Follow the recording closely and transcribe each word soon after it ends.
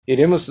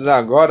Iremos estudar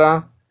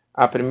agora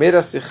a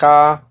primeira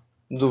Sihá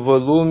do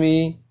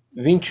volume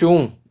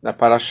 21 da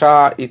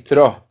Parashá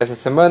Itró. Essa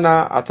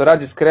semana a Torá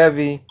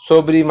descreve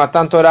sobre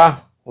Matan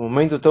Torá, um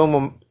momento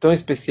tão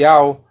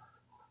especial,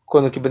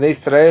 quando que Bnei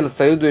Israel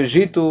saiu do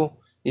Egito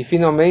e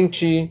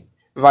finalmente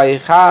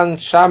Vaichan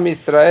Sham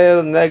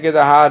Israel Neged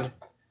Ahar.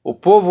 O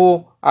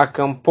povo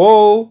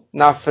acampou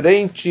na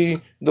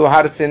frente do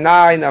Har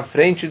Sinai, na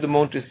frente do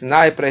Monte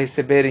Sinai, para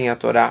receberem a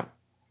Torá.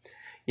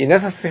 E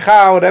nessa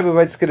Sihá, o Rebbe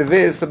vai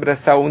descrever sobre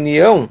essa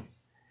união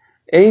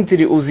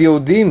entre os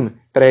Yehudim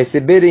para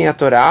receberem a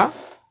Torá,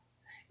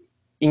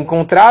 em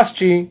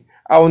contraste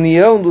à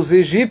união dos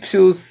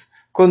egípcios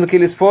quando que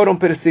eles foram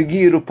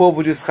perseguir o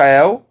povo de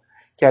Israel,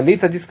 que ali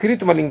está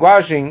descrito uma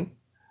linguagem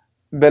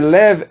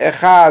Belev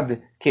Echad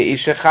que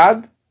Ish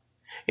Echad,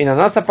 e na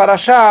nossa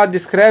Parashá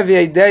descreve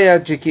a ideia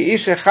de que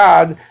Ish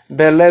Echad,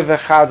 Belev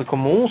Echad,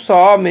 como um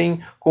só homem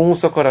com um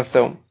só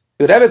coração.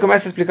 E o Rebbe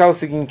começa a explicar o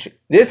seguinte: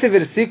 nesse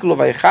versículo,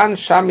 Vaichan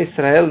Sham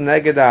Israel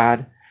Neged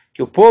Ahar,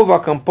 que o povo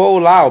acampou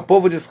lá, o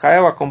povo de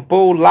Israel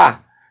acampou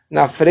lá,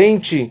 na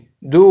frente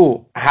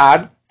do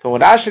Har. Então o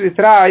Rashi ele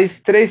traz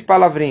três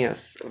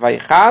palavrinhas: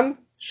 Vaichan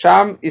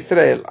Sham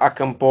Israel,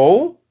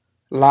 acampou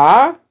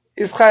lá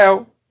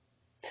Israel.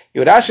 E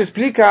o Rashi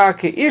explica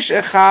que Ish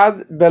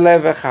Echad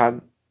Belev Echad,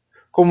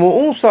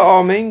 como um só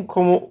homem,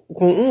 com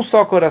um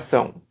só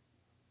coração.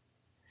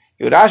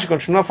 E o Rashi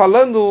continua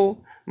falando,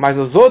 mas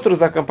os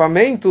outros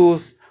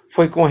acampamentos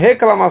foi com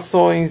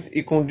reclamações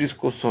e com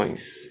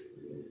discussões.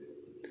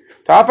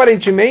 Então,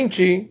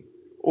 aparentemente,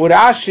 o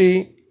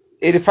Rashi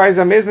ele faz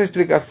a mesma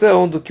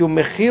explicação do que o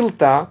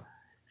Mechilta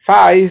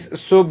faz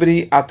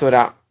sobre a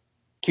Torá.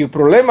 Que o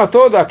problema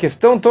todo, a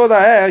questão toda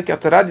é que a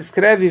Torá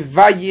descreve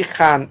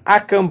Vayichan,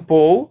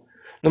 acampou,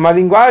 numa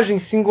linguagem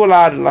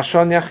singular,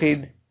 Lashon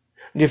Yachid.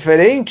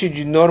 Diferente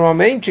de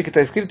normalmente que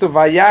está escrito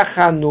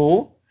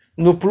Vayachanu,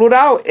 no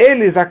plural,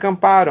 eles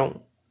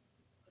acamparam.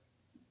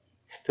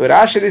 Então,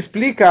 Rashi ele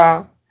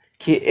explica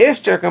que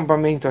este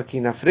acampamento aqui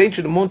na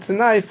frente do Monte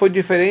Sinai foi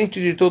diferente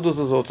de todos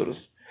os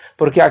outros.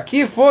 Porque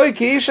aqui foi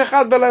que Ish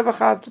Echad Belev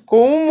Echad,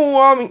 como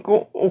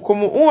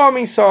um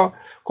homem só,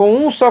 com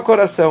um só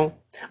coração.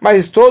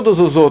 Mas todos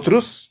os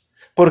outros,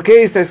 porque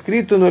está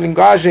escrito na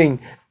linguagem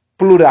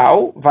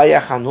plural,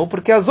 Vayachanu,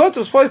 porque as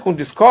outras foi com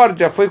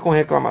discórdia, foi com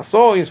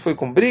reclamações, foi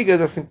com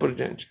brigas, assim por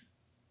diante.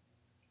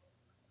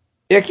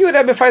 E aqui o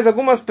Rebbe faz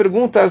algumas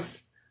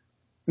perguntas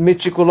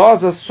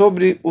meticulosas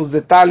sobre os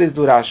detalhes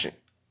do Rashi.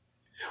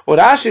 O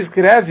Rashi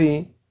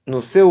escreve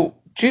no seu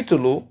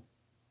título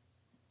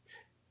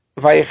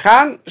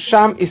Vaichan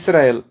Sham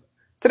Israel.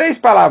 Três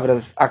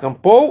palavras,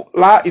 acampou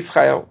lá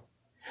Israel.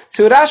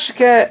 Se o Rashi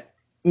quer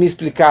me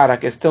explicar a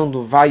questão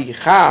do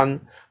Vaichan,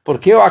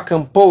 porque o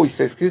acampou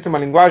está escrito em uma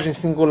linguagem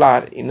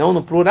singular e não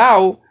no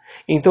plural,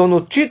 então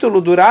no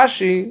título do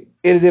Rashi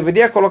ele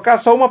deveria colocar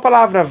só uma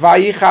palavra,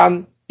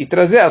 Vaichan, e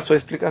trazer a sua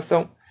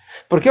explicação.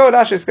 Porque o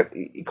Rashi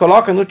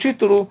coloca no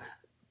título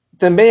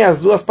também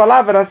as duas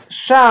palavras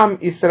Sham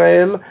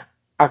Israel,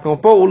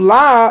 acampou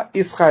lá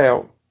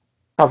Israel.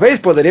 Talvez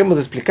poderíamos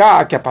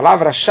explicar que a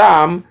palavra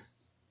Sham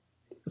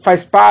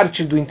faz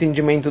parte do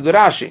entendimento do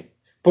Rashi,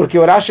 porque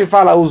o Rashi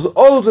fala os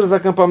outros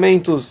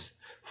acampamentos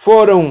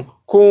foram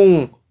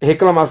com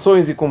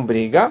reclamações e com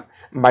briga,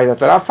 mas a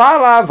Torá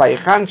fala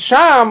Vaichan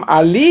Sham,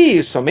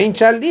 ali,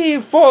 somente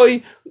ali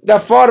foi da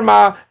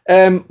forma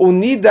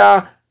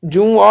unida de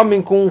um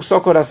homem com um só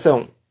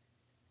coração.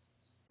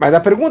 Mas a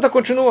pergunta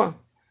continua: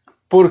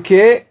 por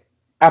que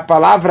a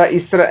palavra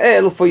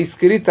Israel foi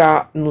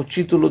escrita no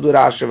título do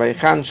Rashi,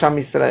 Vaichan Sham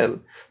Israel?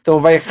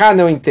 Então, Vaichan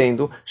eu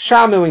entendo,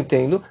 Sham eu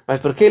entendo, mas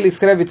por que ele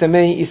escreve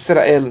também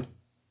Israel?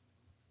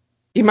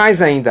 E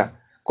mais ainda,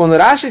 quando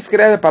Rashi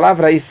escreve a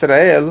palavra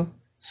Israel,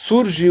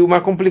 surge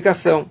uma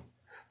complicação,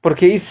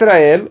 porque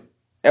Israel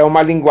é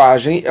uma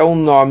linguagem, é um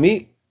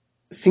nome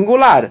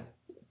singular,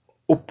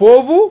 o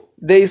povo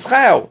de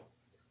Israel.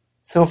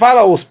 Você não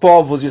fala os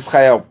povos de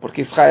Israel,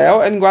 porque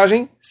Israel é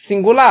linguagem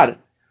singular.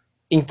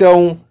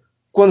 Então,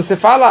 quando você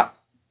fala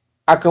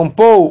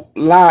acampou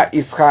lá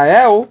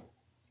Israel,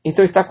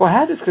 então está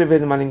correto escrever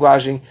numa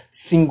linguagem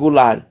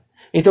singular.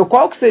 Então,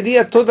 qual que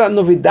seria toda a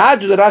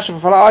novidade do Rashi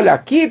para falar, olha,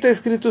 aqui está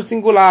escrito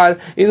singular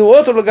e no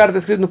outro lugar está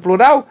escrito no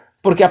plural?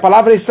 Porque a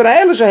palavra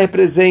Israel já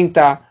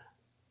representa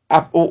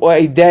a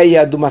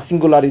ideia de uma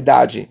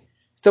singularidade.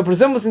 Então,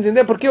 precisamos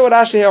entender por que o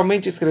Rashi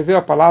realmente escreveu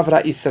a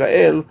palavra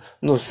Israel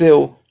no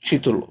seu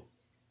título.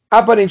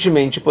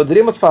 Aparentemente,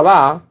 poderíamos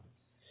falar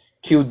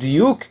que o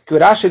diuk que o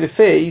Rashi ele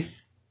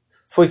fez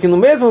foi que no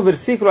mesmo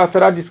versículo a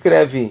Torá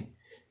descreve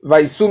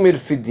Vaisum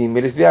Refidim,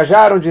 eles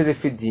viajaram de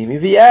Refidim e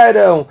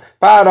vieram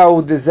para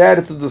o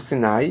deserto do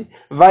Sinai,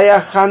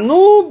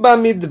 Vayachanu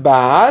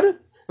Bamidbar,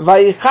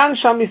 Vaichan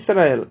Sham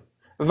Israel.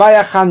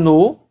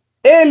 Vayachanu,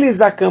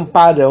 eles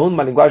acamparam,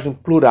 numa linguagem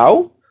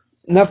plural,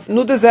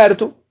 no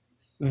deserto,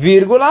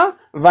 vírgula,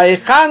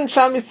 Vaichan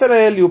Sham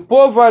Israel, e o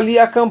povo ali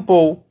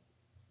acampou.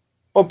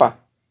 Opa,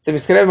 você me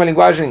escreve uma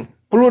linguagem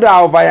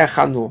plural,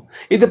 Vayachanu,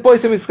 e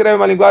depois você me escreve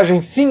uma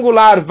linguagem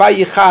singular,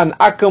 Vaichan,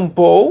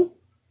 acampou.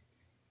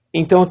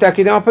 Então até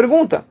aqui tem uma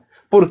pergunta.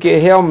 porque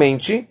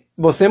realmente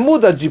você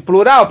muda de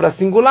plural para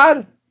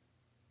singular.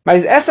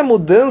 Mas essa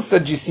mudança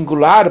de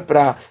singular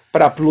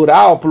para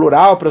plural,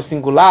 plural para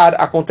singular,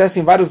 acontece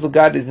em vários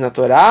lugares na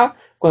Torá,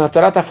 quando a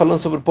Torá está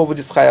falando sobre o povo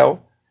de Israel.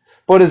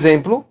 Por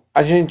exemplo,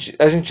 a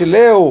gente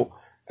lê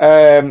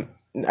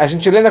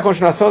na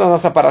continuação da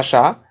nossa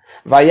parashá,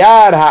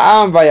 Vayar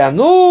ha'am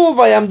vayanu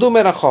vayamdu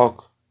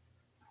merachok.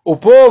 O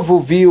povo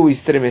viu,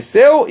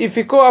 estremeceu e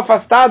ficou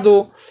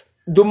afastado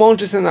do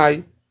Monte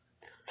Sinai.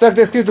 Só que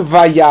está escrito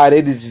Vayar,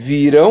 eles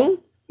viram,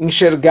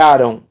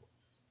 enxergaram.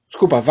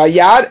 Desculpa,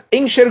 Vayar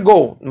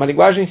enxergou, uma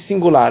linguagem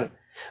singular.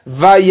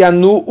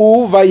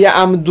 Vayanu,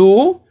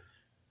 vayamdu,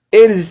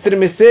 eles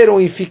estremeceram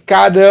e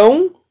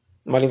ficaram,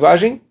 uma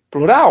linguagem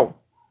plural.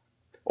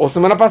 Ou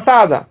semana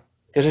passada,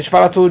 que a gente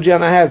fala todo dia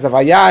na reza,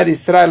 Vayar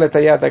Israel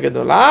etayat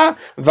hagedolá,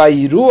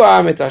 Vayiru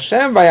ha'am et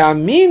Hashem,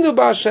 Vayaminu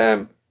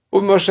ba'Hashem,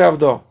 o Moshe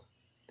avdo.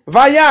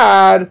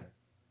 Vayar,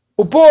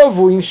 o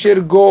povo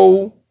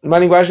enxergou, uma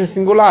linguagem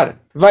singular.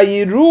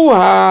 Vayiru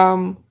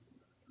ha'am,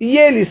 e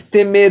eles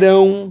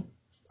temerão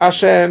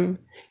Hashem,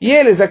 e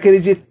eles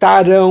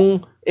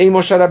acreditarão em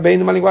Moshe Rabbeinu,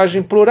 numa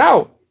linguagem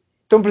plural.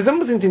 Então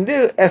precisamos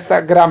entender essa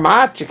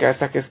gramática,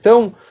 essa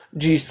questão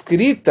de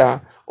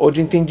escrita ou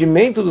de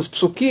entendimento dos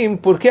psukim,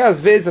 porque às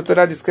vezes a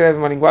Torá descreve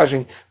uma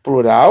linguagem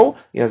plural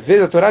e às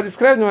vezes a Torá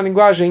descreve uma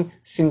linguagem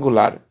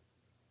singular.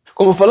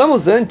 Como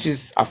falamos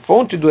antes, a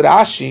fonte do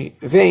Rashi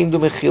vem do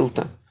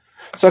Mechilta.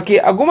 Só que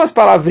algumas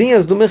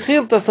palavrinhas do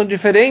Mechilta são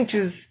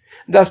diferentes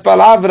das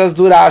palavras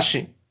do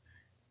Rashi.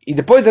 E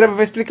depois o Rebbe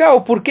vai explicar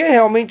o porquê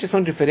realmente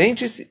são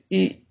diferentes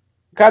e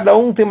cada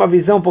um tem uma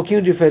visão um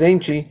pouquinho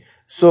diferente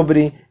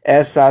sobre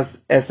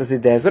essas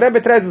ideias. O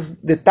Rebbe traz os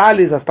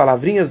detalhes, as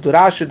palavrinhas do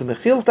Rashi e do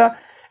Mechilta,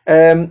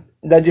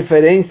 da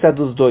diferença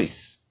dos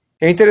dois.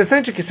 É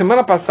interessante que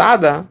semana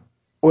passada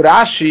o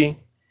Rashi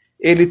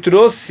ele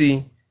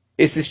trouxe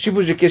esses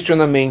tipos de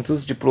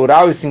questionamentos de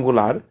plural e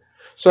singular,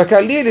 só que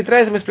ali ele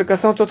traz uma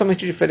explicação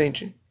totalmente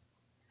diferente.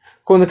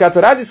 Quando a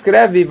Torá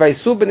descreve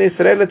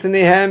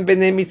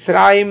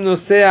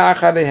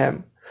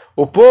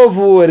o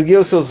povo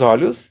ergueu seus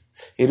olhos,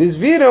 eles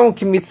viram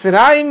que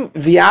Mitzrayim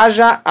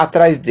viaja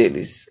atrás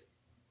deles.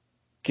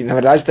 Que na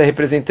verdade está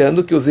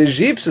representando que os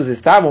egípcios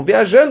estavam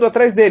viajando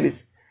atrás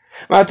deles.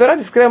 Mas a Torá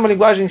descreve uma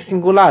linguagem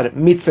singular.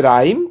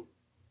 Mitzrayim,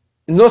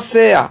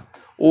 Nosea.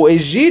 O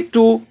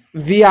Egito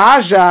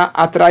viaja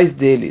atrás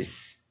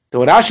deles.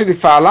 Então Rashi ele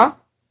fala,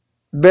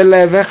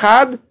 Belev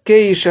echad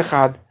keish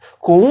echad.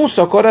 Com um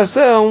só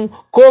coração,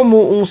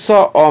 como um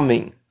só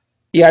homem.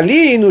 E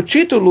ali no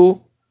título,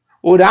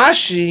 o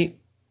Rashi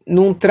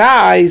não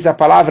traz a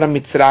palavra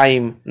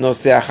Mitzrayim,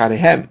 Nosea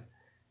Harehem.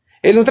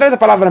 Ele não traz a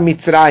palavra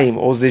Mitzrayim,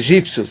 ou os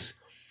egípcios.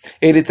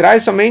 Ele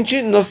traz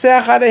somente Nosea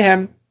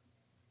Harehem.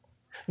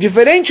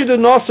 Diferente do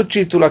nosso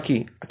título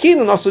aqui. Aqui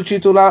no nosso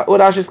título, o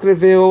Rashi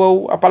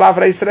escreveu a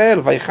palavra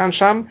Israel, Vaichan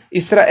Sham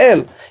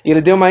Israel. E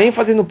ele deu uma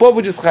ênfase no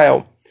povo de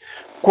Israel.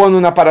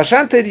 Quando na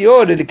parashá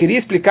anterior ele queria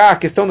explicar a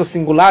questão do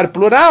singular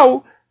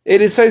plural,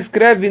 ele só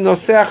escreve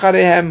Nosea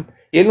Harehem.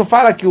 E ele não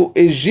fala que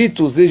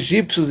os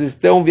egípcios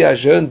estão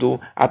viajando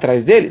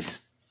atrás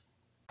deles.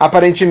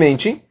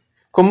 Aparentemente,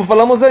 como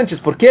falamos antes,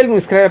 por que ele não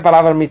escreve a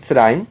palavra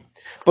Mitzrayim?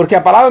 Porque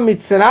a palavra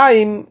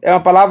Mitzrayim é uma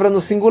palavra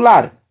no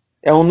singular.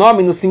 É um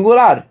nome no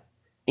singular.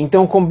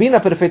 Então combina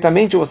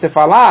perfeitamente você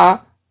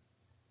falar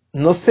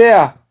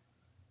Nosea.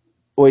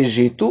 O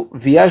Egito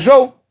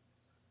viajou.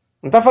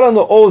 Não está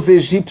falando os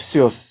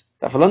egípcios.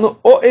 Está falando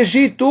o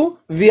Egito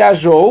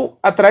viajou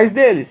atrás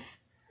deles.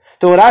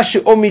 Então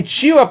Rashi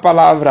omitiu a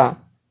palavra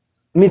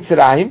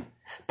Mitzrayim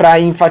para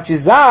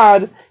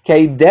enfatizar que a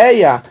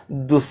ideia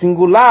do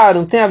singular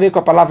não tem a ver com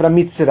a palavra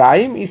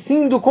Mitzrayim, e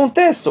sim do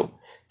contexto.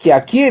 Que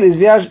aqui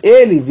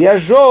ele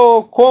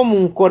viajou com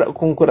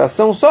um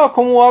coração só,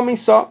 como um homem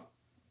só.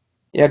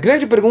 E a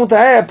grande pergunta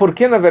é, por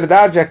que na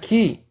verdade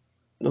aqui,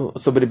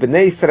 sobre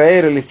Bnei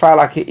Israel, ele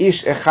fala que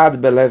Ish Echad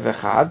Belev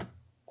Echad,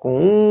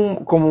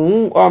 como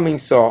um homem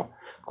só,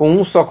 com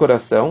um só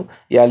coração,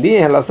 e ali em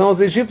relação aos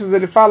egípcios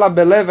ele fala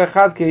Belev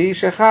Echad que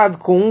Ish Echad,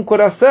 com um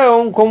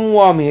coração como um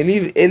homem.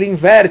 Ele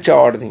inverte a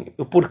ordem.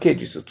 O porquê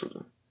disso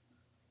tudo?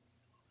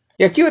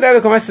 E aqui o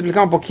Rebbe começa a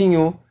explicar um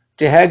pouquinho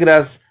de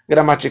regras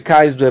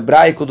gramaticais do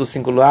hebraico, do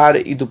singular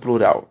e do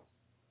plural.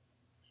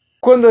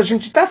 Quando a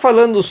gente está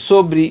falando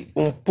sobre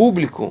um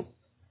público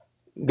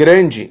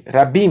grande,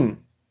 Rabim,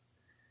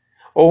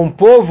 ou um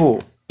povo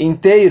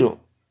inteiro,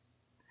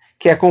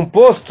 que é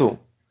composto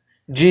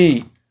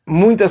de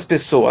muitas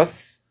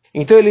pessoas,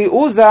 então ele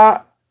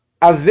usa,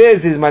 às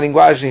vezes, uma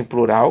linguagem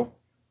plural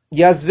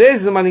e, às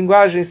vezes, uma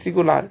linguagem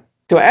singular.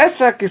 Então,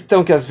 essa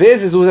questão que, às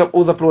vezes,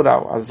 usa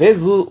plural, às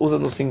vezes, usa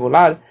no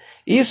singular,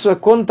 isso é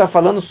quando está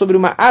falando sobre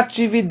uma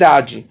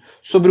atividade,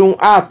 sobre um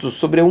ato,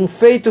 sobre um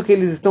feito que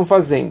eles estão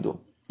fazendo.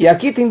 E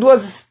aqui tem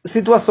duas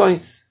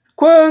situações.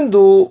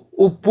 Quando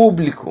o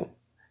público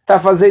está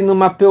fazendo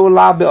uma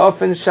peulá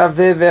beofen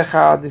shavev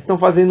echad, estão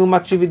fazendo uma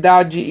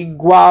atividade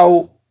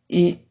igual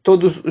e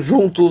todos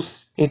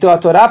juntos, então a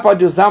Torá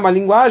pode usar uma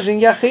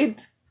linguagem yachid,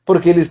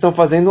 porque eles estão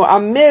fazendo a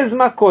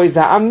mesma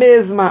coisa, a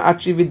mesma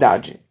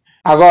atividade.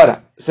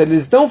 Agora, se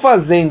eles estão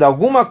fazendo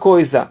alguma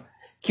coisa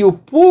que o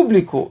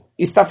público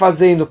está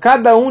fazendo,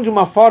 cada um de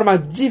uma forma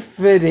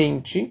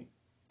diferente,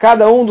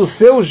 cada um do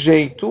seu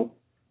jeito,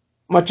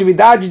 uma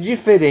atividade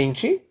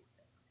diferente,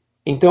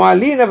 então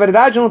ali, na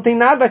verdade, não tem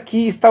nada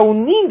que está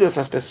unindo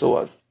essas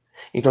pessoas.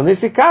 Então,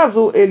 nesse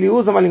caso, ele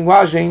usa uma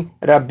linguagem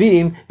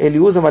rabim, ele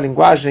usa uma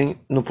linguagem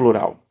no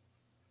plural.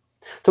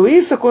 Então,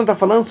 isso é quando está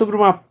falando sobre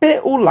uma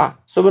peulá,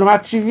 sobre uma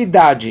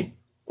atividade,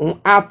 um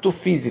ato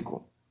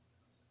físico.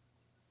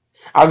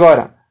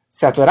 Agora,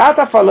 se a Torá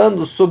está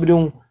falando sobre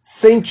um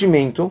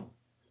sentimento,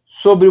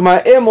 sobre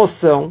uma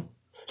emoção,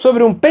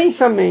 sobre um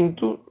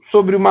pensamento,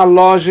 sobre uma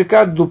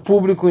lógica do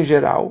público em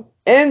geral,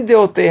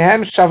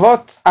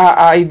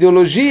 a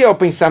ideologia, o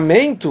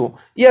pensamento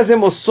e as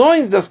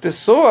emoções das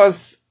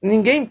pessoas,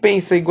 ninguém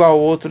pensa igual ao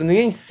outro,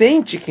 ninguém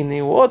sente que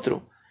nem o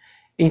outro.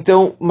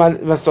 Então,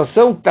 uma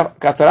situação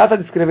que a Torá está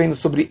descrevendo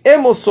sobre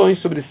emoções,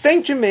 sobre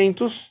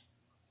sentimentos,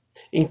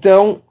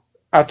 então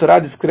a Torá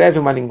descreve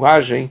uma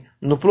linguagem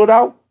no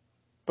plural,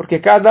 porque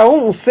cada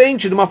um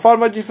sente de uma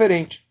forma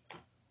diferente.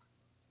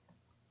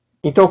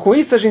 Então, com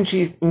isso a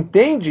gente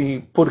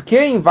entende por que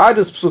em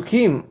vários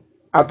psukim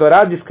a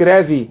Torá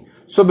descreve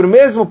sobre o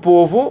mesmo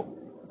povo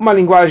uma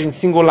linguagem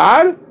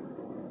singular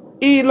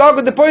e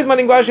logo depois uma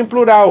linguagem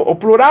plural, ou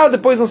plural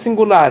depois um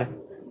singular.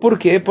 Por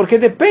quê? Porque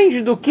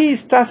depende do que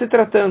está se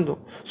tratando,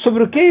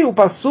 sobre o que o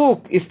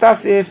pasuk está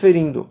se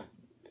referindo.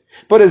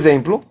 Por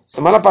exemplo,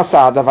 semana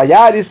passada,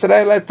 Vayar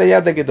Israel et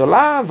yad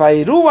gedolá,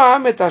 vairu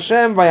ha'am et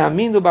Hashem,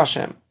 vayaminu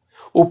b'Hashem.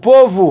 O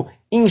povo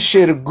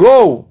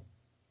enxergou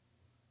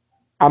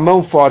a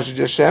mão forte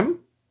de Hashem,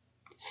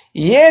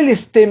 e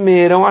eles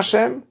temeram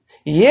Hashem,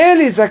 e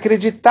eles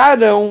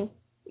acreditaram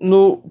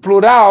no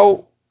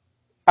plural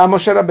a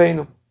Moshe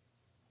Rabbeinu.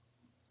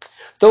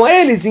 Então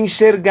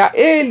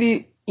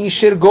ele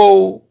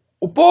enxergou,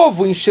 o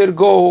povo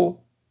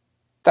enxergou,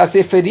 está se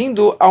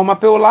referindo a uma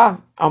peulá,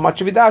 a uma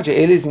atividade.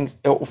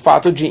 O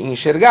fato de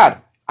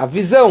enxergar, a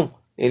visão.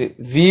 Ele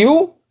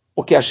viu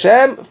o que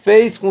Hashem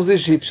fez com os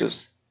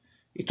egípcios.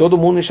 E todo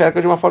mundo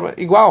enxerga de uma forma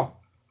igual.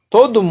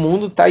 Todo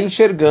mundo está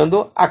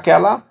enxergando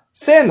aquela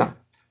cena.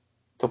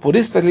 Então por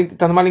isso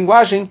está numa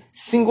linguagem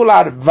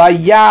singular.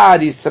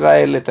 Vayar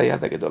Israel et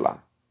yad gedolá.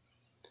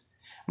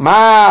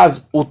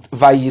 Mas o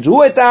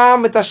vairu et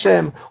ha'am et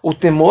Hashem, o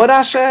temor a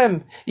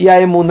Hashem, e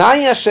a emuná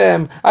em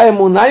Hashem, a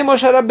emuná em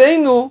Moshe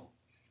Rabbeinu,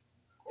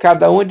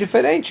 cada um é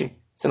diferente.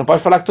 Você não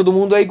pode falar que todo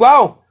mundo é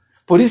igual.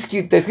 Por isso que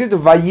está escrito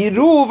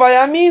vairu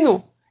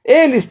vayaminu.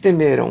 Eles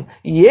temeram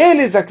e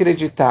eles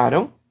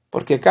acreditaram,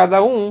 porque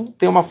cada um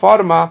tem uma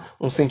forma,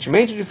 um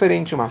sentimento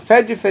diferente, uma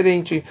fé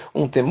diferente,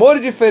 um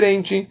temor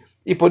diferente,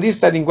 e por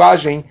isso a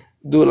linguagem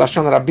do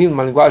Lashon Rabim,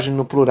 uma linguagem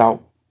no plural.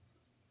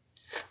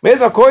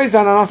 Mesma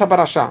coisa na nossa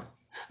parashá.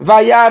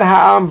 Vayar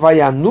ha'am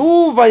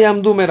vayanu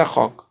vayamdu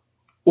merachok.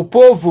 O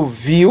povo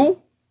viu,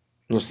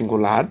 no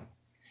singular,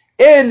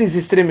 eles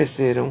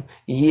estremeceram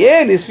e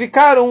eles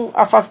ficaram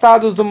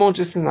afastados do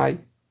Monte Sinai.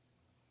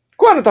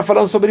 Quando está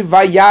falando sobre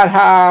Vayar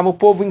ha'am, o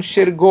povo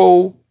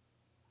enxergou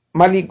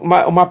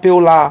uma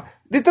peulá,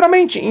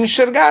 literalmente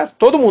enxergar.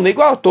 Todo mundo é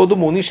igual, todo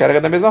mundo enxerga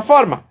da mesma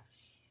forma.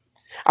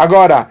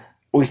 Agora,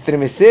 o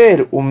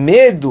estremecer, o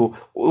medo,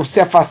 o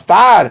se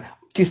afastar,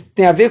 que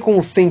tem a ver com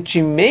o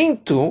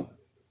sentimento,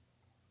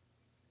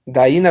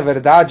 daí, na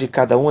verdade,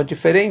 cada um é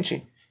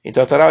diferente.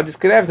 Então a Torá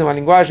descreve numa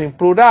linguagem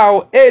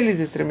plural, eles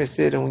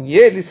estremeceram e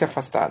eles se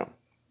afastaram.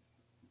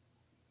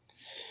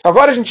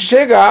 Agora a gente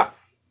chega,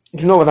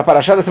 de novo, na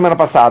parashá da semana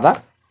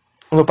passada,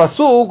 no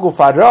pasuk, o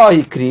Faró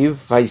ikriv,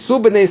 vaisu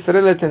bnei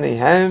Israel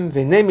eteneihem,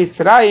 vnei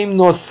Mitzrayim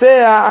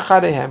nosea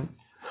achareihem.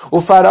 O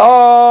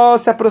Faraó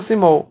se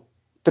aproximou,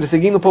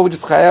 perseguindo o povo de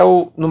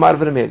Israel no Mar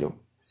Vermelho.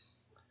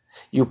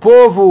 E o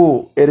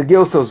povo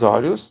ergueu seus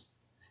olhos,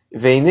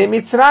 vnei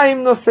Mitzrayim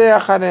nosea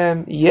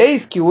achareihem, e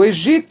eis que o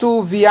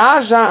Egito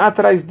viaja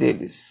atrás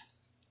deles.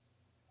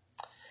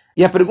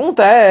 E a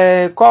pergunta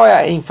é, qual é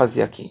a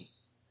ênfase aqui?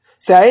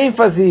 Se a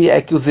ênfase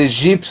é que os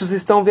egípcios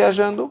estão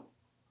viajando,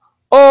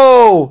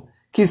 ou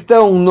que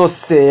estão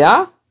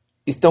nosea,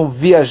 estão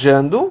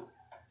viajando,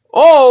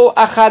 ou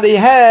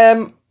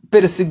achareihem,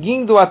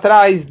 perseguindo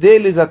atrás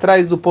deles,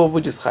 atrás do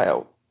povo de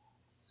Israel.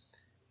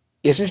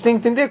 E a gente tem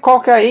que entender qual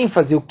que é a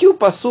ênfase, o que o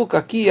pasuk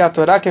aqui, a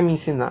Torá quer me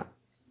ensinar.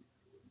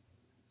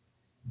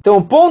 Então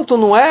o ponto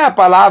não é a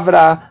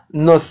palavra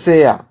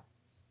nosea,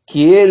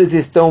 que eles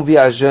estão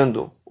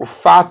viajando, o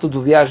fato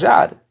do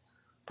viajar.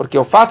 Porque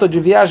o fato de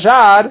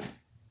viajar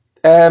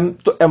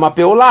é uma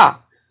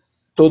peulá,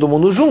 todo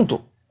mundo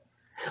junto.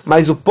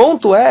 Mas o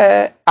ponto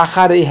é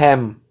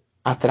achareihem,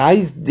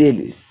 atrás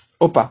deles.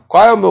 Opa,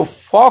 qual é o meu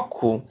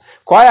foco?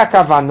 Qual é a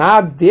kavaná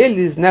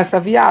deles nessa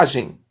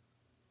viagem?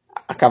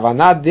 A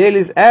kavaná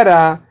deles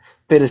era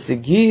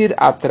perseguir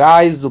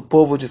atrás do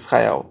povo de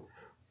Israel.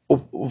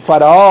 O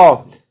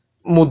faraó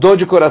mudou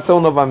de coração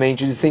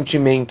novamente, de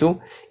sentimento,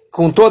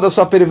 com toda a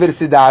sua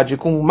perversidade,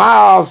 com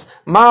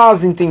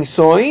más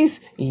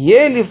intenções, e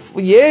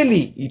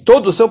ele e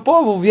todo o seu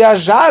povo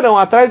viajaram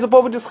atrás do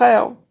povo de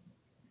Israel.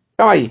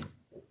 Então aí,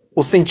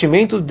 os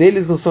sentimentos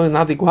deles não são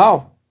nada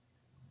igual.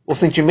 o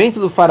sentimento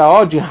do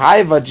faraó de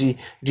raiva,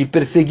 de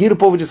perseguir o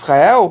povo de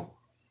Israel,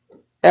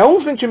 é um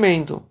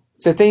sentimento.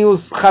 Você tem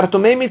os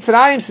Hartumei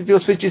Mitzrayim, você tem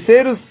os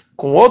feiticeiros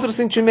com outro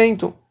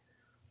sentimento.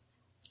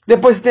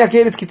 Depois você tem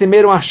aqueles que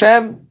temeram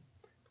Hashem.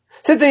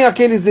 Você tem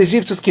aqueles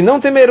egípcios que não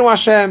temeram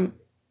Hashem.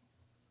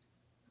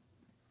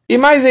 E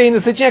mais ainda,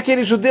 você tinha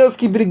aqueles judeus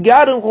que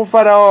brigaram com o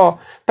faraó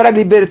para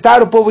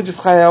libertar o povo de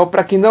Israel,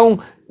 para que não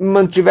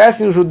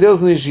mantivessem os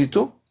judeus no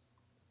Egito.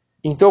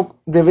 Então,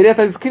 deveria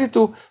estar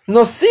escrito,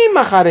 Nosim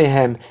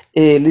Acharehem.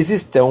 Eles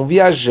estão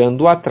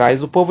viajando atrás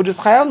do povo de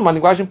Israel, numa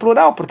linguagem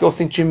plural, porque o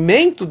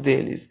sentimento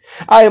deles,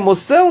 a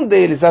emoção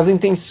deles, as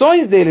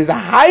intenções deles, a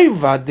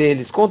raiva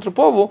deles contra o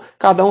povo,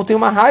 cada um tem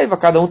uma raiva,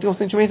 cada um tem um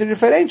sentimento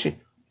diferente.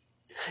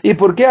 E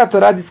por que a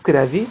Torá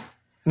descreve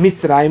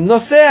Mitzrayim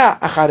Nosea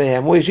Acharehem?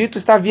 O Egito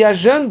está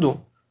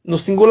viajando no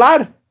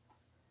singular.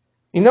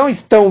 E não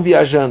estão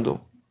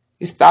viajando.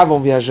 Estavam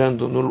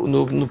viajando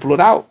no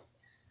plural.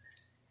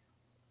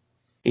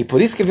 E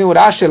por isso que vem o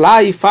Rashi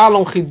lá e fala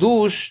um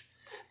Hidush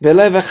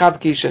Belev Echad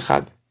Kish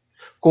Echad.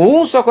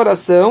 Com um só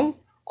coração,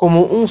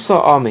 como um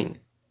só homem.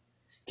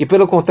 Que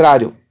pelo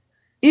contrário,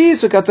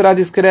 isso que a Torá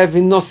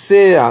descreve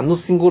Nosea, no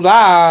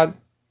singular.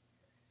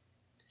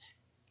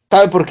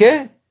 Sabe por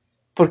quê?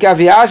 Porque a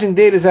viagem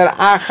deles era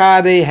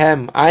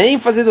Achareihem. A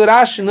ênfase do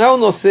Rashi não é o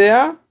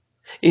Nosea,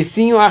 e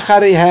sim o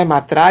Achareihem,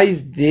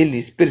 atrás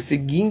deles,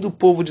 perseguindo o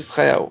povo de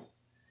Israel.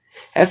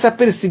 Essa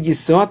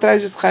perseguição atrás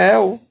de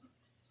Israel,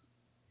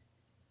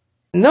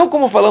 não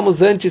como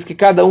falamos antes, que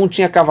cada um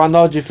tinha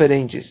kavanot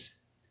diferentes.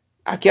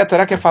 Aqui a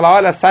Torá quer falar,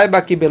 olha, saiba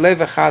que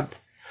Belev Echad,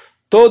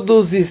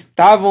 todos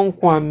estavam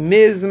com a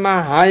mesma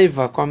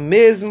raiva, com a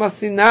mesma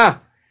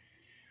siná,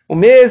 o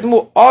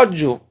mesmo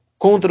ódio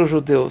contra os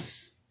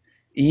judeus.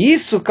 E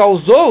isso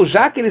causou,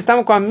 já que eles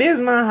estavam com a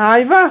mesma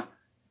raiva,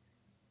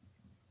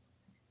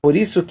 por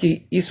isso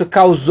que isso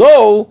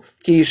causou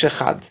Kish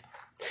Echad.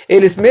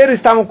 Eles primeiro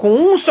estavam com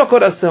um só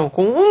coração,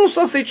 com um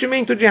só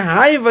sentimento de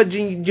raiva,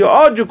 de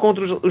ódio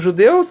contra os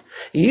judeus,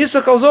 e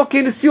isso causou que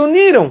eles se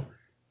uniram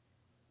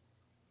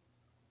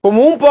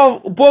como um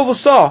povo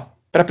só,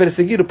 para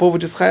perseguir o povo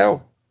de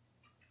Israel.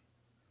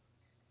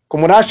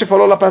 Como Rashi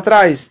falou lá para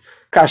trás,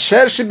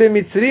 Kasher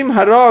Shebemitzrim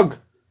Harog,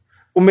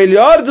 o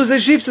melhor dos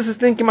egípcios você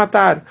tem que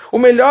matar. O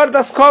melhor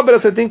das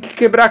cobras você tem que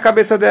quebrar a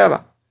cabeça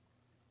dela.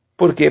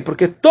 Por quê?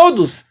 Porque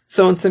todos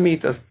são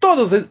antissemitas.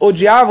 Todos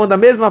odiavam da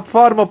mesma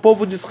forma o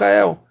povo de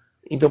Israel.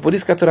 Então por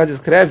isso que a Torá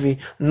descreve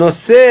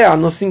Nosea,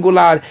 no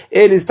singular.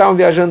 Eles estavam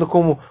viajando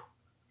como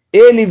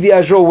ele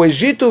viajou, o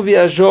Egito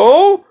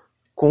viajou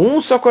com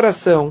um só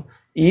coração.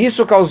 E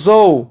isso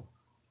causou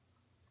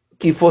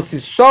que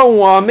fosse só um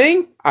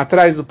homem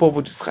atrás do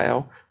povo de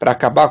Israel, para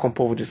acabar com o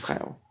povo de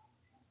Israel.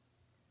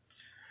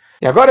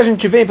 E agora a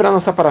gente vem para a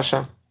nossa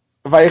paraxá.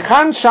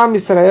 Vaichan Sham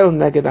Israel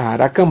neged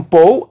har.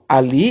 Acampou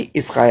ali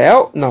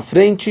Israel na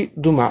frente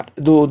do mar,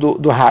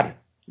 do har,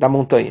 da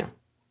montanha.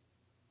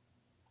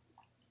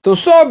 Então,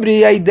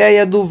 sobre a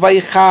ideia do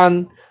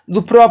Vaichan,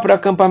 do próprio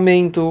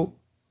acampamento,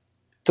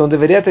 então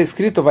deveria estar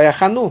escrito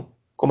Vaiachanu,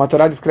 como a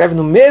Torá descreve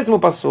no mesmo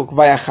passuco,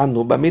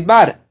 Vaiachanu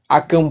Bamidbar,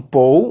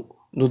 acampou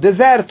no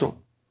deserto.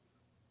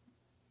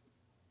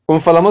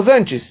 Como falamos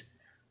antes,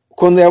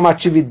 quando é uma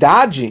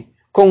atividade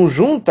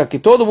conjunta, que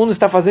todo mundo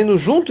está fazendo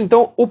junto,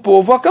 então o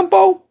povo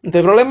acampou. Não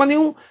tem problema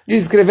nenhum de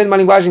escrever numa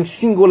linguagem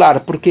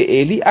singular, porque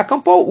ele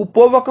acampou, o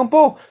povo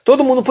acampou,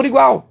 todo mundo por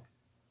igual.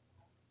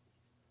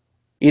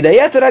 E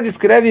daí a Torá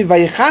descreve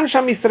Vaichan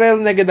Sham Israel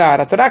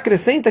Negedar. A Torá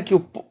acrescenta que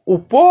o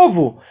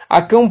povo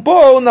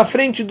acampou na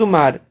frente do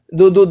mar,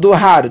 do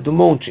har, do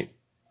monte.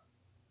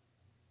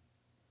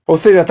 Ou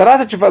seja, a Torá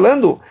está te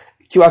falando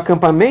que o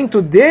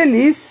acampamento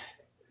deles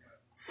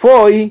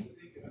foi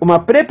uma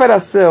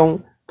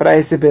preparação para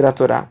receber a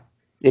Torá.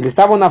 Eles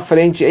estavam na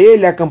frente,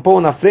 ele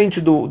acampou na frente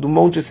do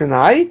Monte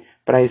Sinai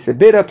para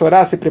receber a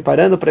Torá, se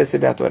preparando para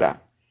receber a Torá.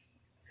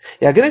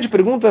 E a grande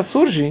pergunta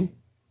surge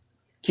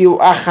que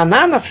o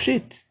Achaná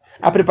Nafshit,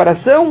 a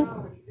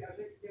preparação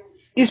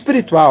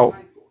espiritual,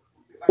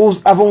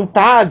 a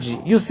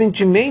vontade e o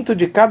sentimento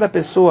de cada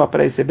pessoa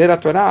para receber a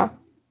Torá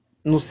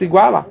não se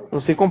iguala, não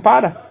se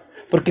compara.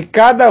 Porque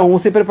cada um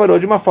se preparou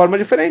de uma forma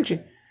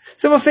diferente.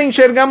 Se você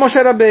enxergar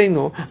Moshe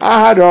Rabbeinu,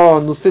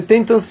 Aharon, os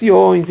 70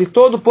 anciões e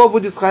todo o povo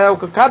de Israel,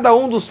 cada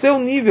um do seu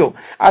nível,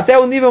 até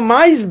o nível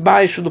mais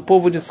baixo do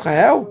povo de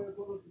Israel,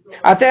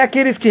 até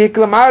aqueles que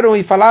reclamaram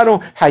e falaram,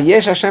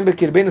 Hayesh Hashem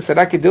Bekirbeinu,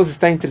 será que Deus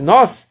está entre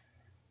nós?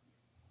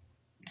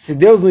 Se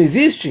Deus não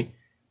existe,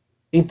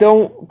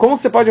 então como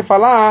você pode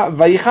falar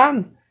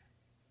Vaichan?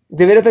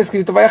 Deveria estar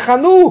escrito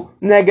Vaichanu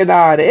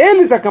Negedar.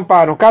 Eles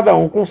acamparam, cada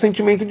um com um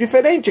sentimento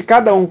diferente,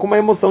 cada um com uma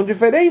emoção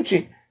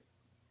diferente,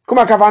 com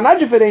uma kavaná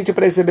diferente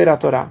para receber a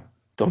Torá.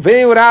 Então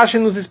vem o Rashi e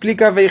nos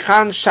explica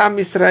Vaichan Sham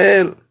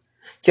Israel,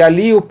 que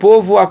ali o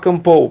povo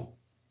acampou.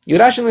 E o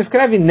Rashi não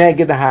escreve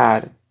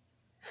Negedar,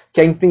 que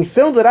a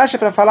intenção do Rashi é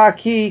para falar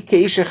aqui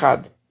Keish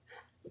Echad,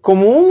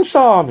 como um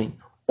só homem,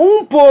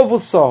 um povo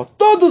só,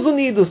 todos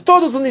unidos,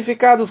 todos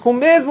unificados, com o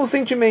mesmo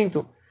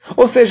sentimento.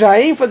 Ou seja,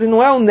 a ênfase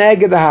não é o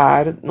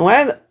Negedar, não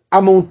é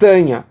a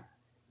montanha,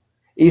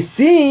 E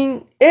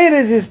sim,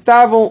 eles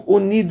estavam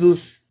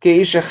unidos,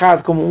 Keish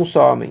Echad, como um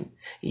só homem.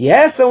 E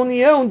essa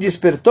união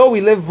despertou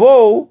e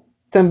levou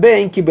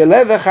também que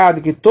Belev Echad,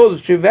 que todos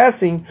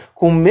estivessem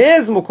com o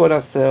mesmo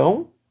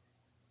coração,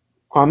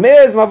 com a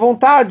mesma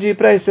vontade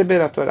para receber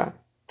a Torá.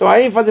 Então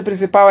a ênfase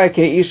principal é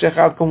que Ish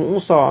Echad como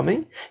um só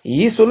homem,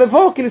 e isso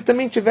levou que eles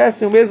também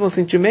tivessem o mesmo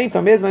sentimento,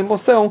 a mesma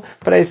emoção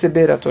para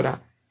receber a Torá.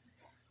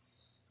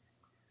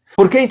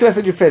 Por que então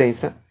essa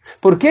diferença?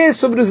 Porque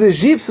sobre os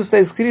egípcios está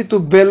escrito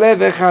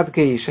Belev Echad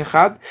que Ish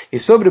Echad, e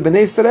sobre o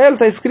Bnei Israel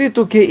está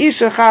escrito que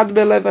Ish Echad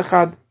Belev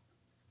Echad.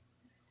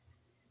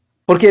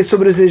 Porque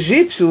sobre os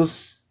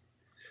egípcios,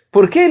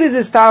 por que eles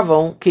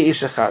estavam que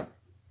Ish Echad?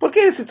 Por que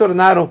eles se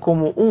tornaram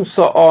como um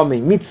só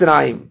homem,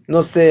 Mitzrayim,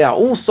 Nosea,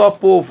 um só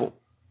povo?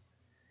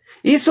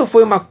 Isso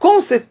foi uma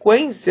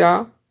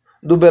consequência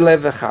do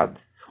Belev Echad.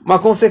 Uma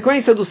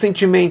consequência do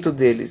sentimento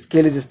deles, que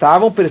eles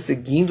estavam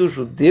perseguindo os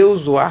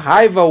judeus, a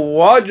raiva, o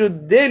ódio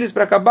deles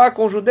para acabar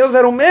com os judeus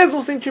era o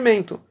mesmo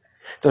sentimento.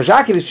 Então,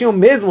 já que eles tinham o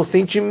mesmo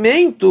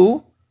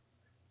sentimento,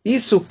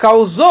 isso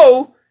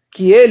causou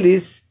que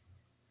eles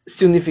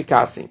se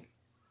unificassem.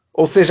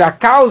 Ou seja, a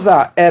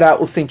causa era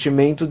o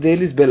sentimento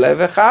deles, Belev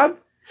Echad,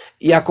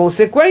 e a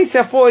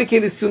consequência foi que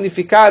eles se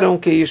unificaram,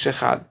 Keish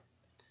Echad.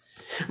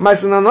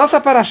 Mas na nossa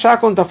Parashá,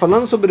 quando está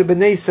falando sobre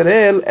Bnei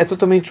Israel, é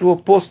totalmente o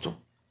oposto.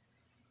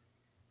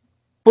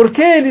 Por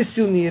que eles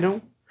se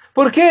uniram?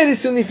 Por que eles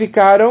se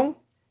unificaram?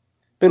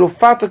 Pelo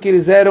fato que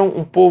eles eram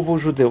um povo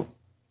judeu.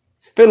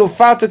 Pelo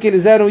fato que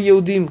eles eram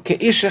Yehudim, que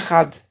Ish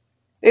Echad.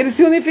 Eles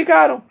se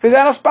unificaram,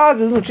 fizeram as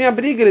pazes, não tinha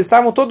briga, eles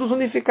estavam todos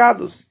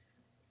unificados.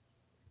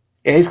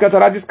 É isso que a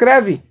Torá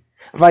descreve.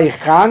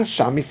 Vaichan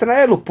Sham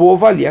Israel, o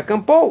povo ali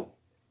acampou.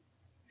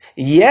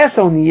 E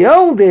essa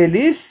união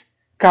deles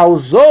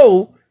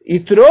causou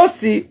e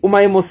trouxe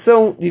uma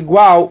emoção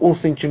igual, um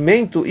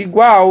sentimento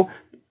igual,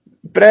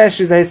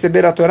 prestes a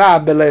receber a Torá,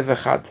 Belev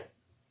Echad.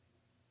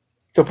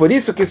 Então por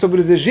isso que sobre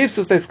os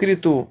egípcios está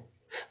escrito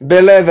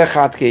Belev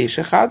Echad que Ish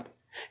Echad,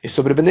 e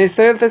sobre Bnei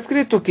Israel está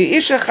escrito que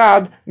Ish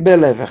Echad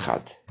Belev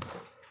Echad.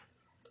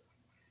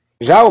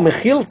 Já o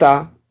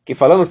Mechilta, que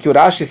falamos que o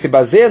Rashi se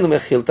baseia no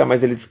Mechilta,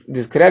 mas ele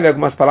descreve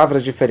algumas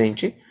palavras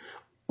diferentes,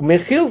 o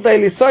Mechilta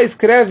ele só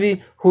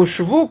escreve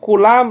Hushvu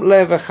Kulam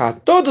Lev Echad.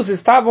 Todos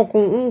estavam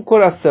com um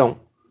coração.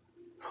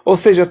 Ou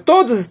seja,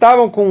 todos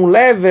estavam com um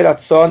Lev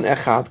Ratzon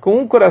Echad, com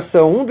um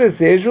coração, um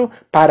desejo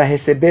para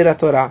receber a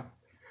Torá.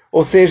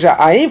 Ou seja,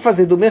 a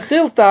ênfase do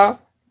Mechilta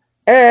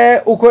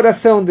é o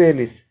coração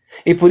deles.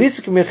 E por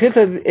isso que o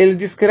Mechilta ele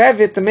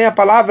descreve também a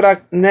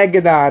palavra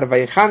Negedar,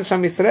 Vaichan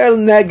Sham Israel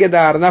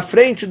Negedar, na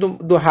frente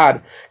do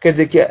Har. Quer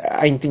dizer que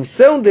a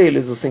intenção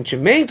deles, o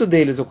sentimento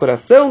deles, o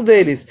coração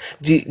deles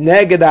de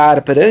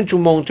Negedar perante o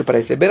monte para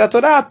receber a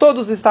Torá,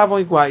 todos estavam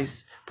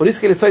iguais. Por isso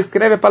que ele só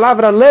escreve a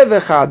palavra Lev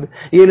Echad,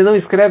 e ele não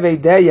escreve a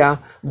ideia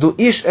do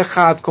Ish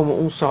Echad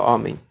como um só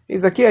homem.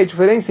 Isso aqui é a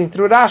diferença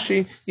entre o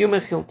Rashi e o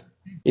Mechilta.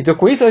 Então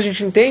com isso a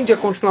gente entende a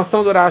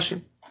continuação do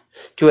Rashi.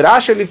 Que o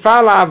Rashi ele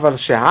fala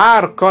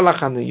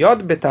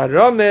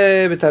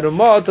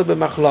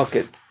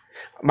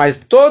mas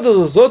todos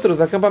os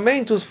outros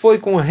acampamentos foi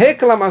com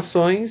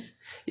reclamações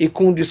e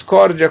com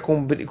discórdia,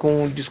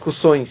 com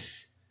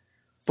discussões.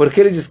 Por que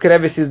ele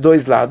descreve esses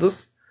dois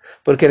lados?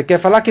 Porque ele quer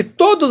falar que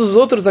todos os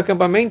outros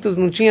acampamentos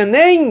não tinha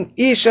nem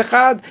Ish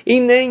Echad e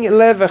nem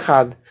Lev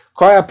Echad.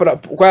 Qual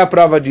é a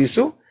prova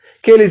disso?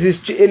 Que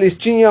eles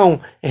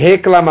tinham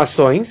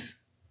reclamações,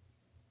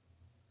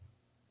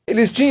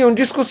 eles tinham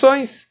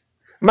discussões,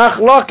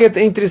 machloket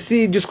entre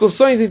si,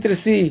 discussões entre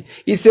si,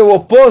 isso é o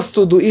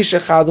oposto do Ish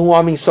Echad, um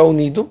homem só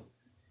unido.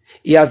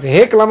 E as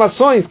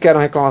reclamações, que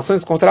eram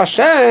reclamações contra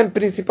Hashem,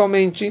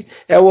 principalmente,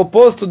 é o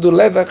oposto do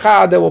Lev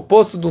Echad, é o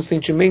oposto de um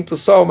sentimento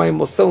só, uma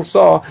emoção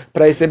só,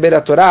 para receber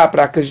a Torá,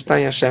 para acreditar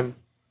em Hashem.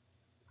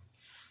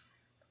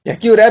 E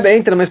aqui o Rebbe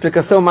entra numa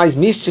explicação mais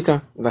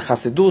mística da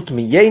Hassidut,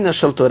 Miyeina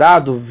Shel Torá,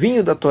 do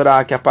vinho da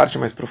Torá, que é a parte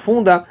mais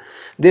profunda.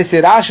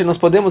 Desse Rashi nós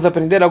podemos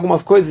aprender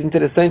algumas coisas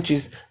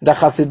interessantes da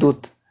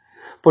Hassidut.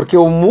 Porque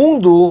o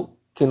mundo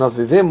que nós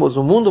vivemos,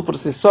 o mundo por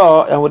si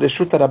só, é um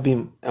Reshut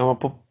Rabim, é uma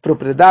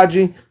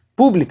propriedade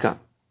pública.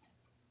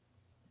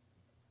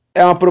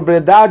 É uma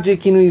propriedade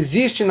que não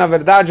existe, na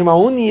verdade, uma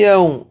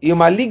união e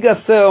uma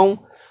ligação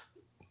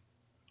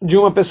de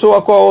uma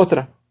pessoa com a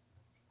outra.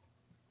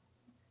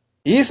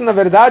 E isso, na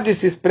verdade,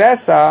 se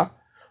expressa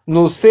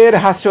no ser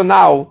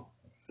racional,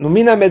 no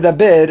Mina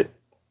Medaber,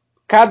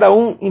 cada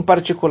um em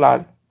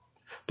particular.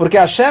 Porque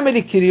Hashem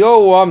ele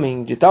criou o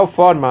homem de tal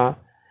forma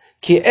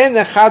que en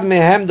echad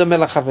mehem domeh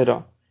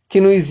lachavero,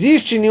 que não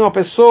existe nenhuma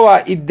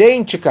pessoa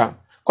idêntica,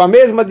 com a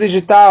mesma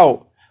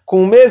digital,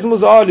 com os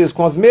mesmos olhos,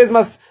 com as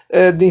mesmas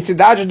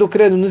densidades do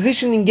crânio, não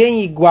existe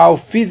ninguém igual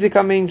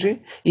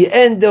fisicamente, e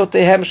en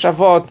deutehem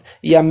shavot,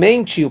 e a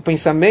mente, o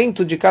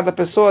pensamento de cada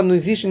pessoa, não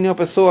existe nenhuma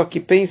pessoa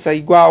que pensa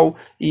igual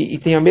e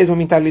tem a mesma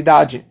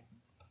mentalidade.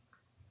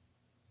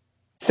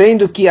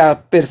 Sendo que a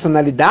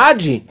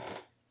personalidade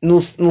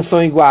não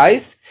são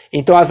iguais.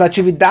 Então as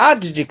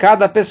atividades de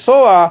cada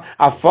pessoa,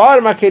 a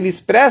forma que ele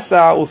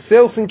expressa o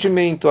seu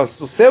sentimento, o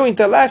seu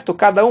intelecto,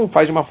 cada um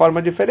faz de uma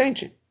forma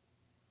diferente.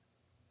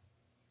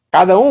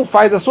 Cada um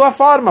faz a sua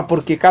forma,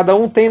 porque cada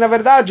um tem, na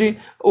verdade,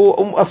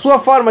 a sua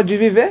forma de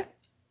viver.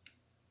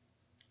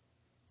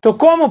 Então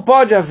como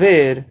pode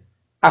haver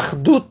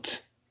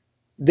Achdut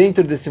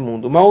dentro desse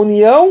mundo? Uma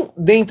união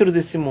dentro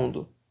desse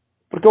mundo.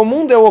 Porque o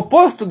mundo é o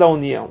oposto da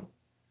união.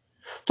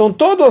 Então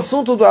todo o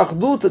assunto do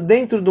Achdut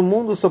dentro do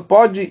mundo só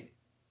pode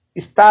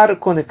estar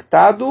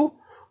conectado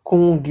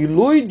com o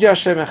Gilui de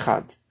Hashem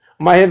Echad.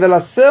 Uma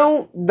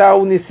revelação da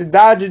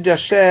unicidade de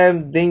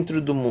Hashem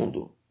dentro do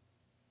mundo.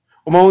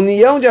 Uma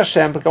união de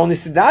Hashem, porque a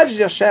unicidade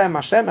de Hashem,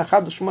 Hashem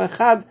Echad, Shmo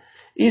Echad,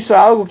 isso é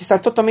algo que está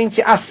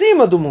totalmente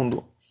acima do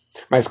mundo.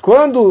 Mas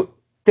quando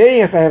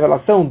tem essa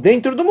revelação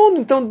dentro do mundo,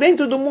 então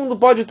dentro do mundo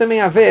pode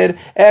também haver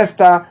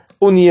esta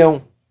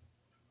união.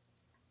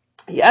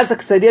 E essa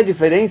que seria a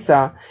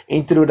diferença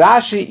entre o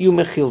Rashi e o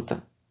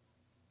Mechilta.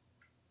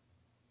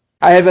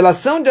 A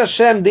revelação de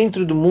Hashem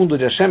dentro do mundo,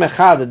 de Hashem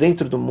Echad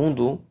dentro do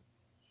mundo,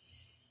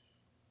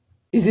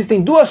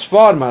 existem duas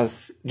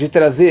formas de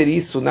trazer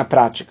isso na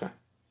prática.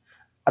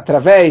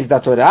 Através da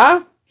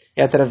Torá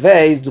e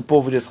através do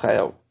povo de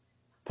Israel.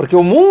 Porque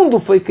o mundo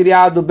foi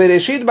criado,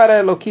 Bereshit bara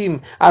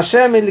Elokim,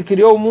 Hashem ele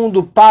criou o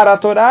mundo para a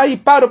Torá e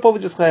para o povo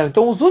de Israel.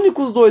 Então os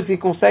únicos dois que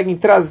conseguem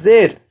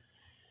trazer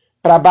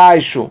para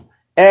baixo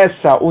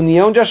essa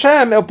união de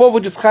Hashem é o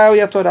povo de Israel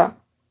e a Torá.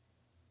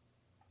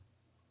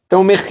 Então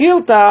o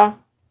Mechilta,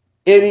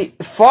 ele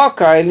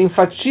foca, ele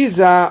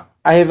enfatiza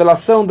a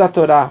revelação da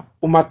Torá,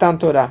 o Matan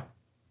Torá.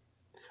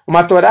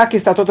 Uma Torá que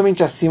está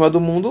totalmente acima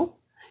do mundo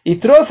e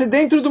trouxe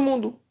dentro do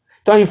mundo.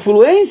 Então a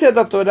influência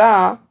da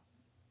Torá,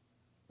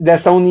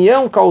 dessa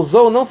união,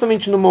 causou não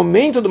somente no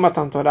momento do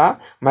Matan Torá,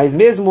 mas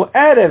mesmo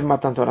Erev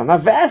Matan Torá, na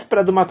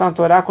véspera do Matan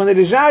Torá, quando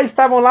eles já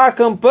estavam lá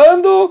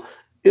acampando,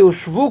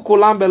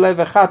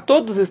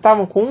 todos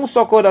estavam com um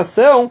só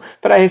coração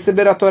para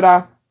receber a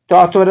Torá. Então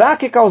a Torá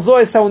que causou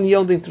essa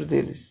união dentro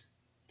deles.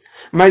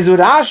 Mas o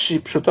Rashi,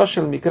 Pshuto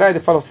Shel Mikra, ele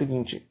fala o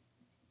seguinte: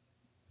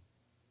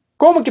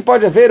 como que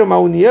pode haver uma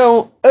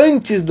união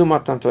antes do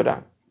Matan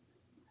Torá?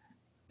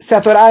 Se a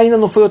Torá ainda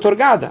não foi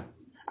otorgada.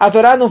 A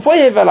Torá não foi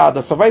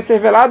revelada, só vai ser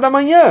revelada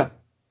amanhã,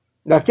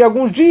 daqui a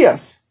alguns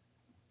dias.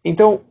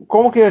 Então,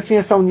 como que já tinha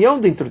essa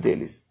união dentro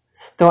deles?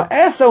 Então,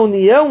 essa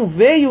união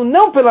veio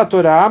não pela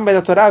Torá, mas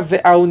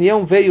a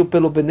união veio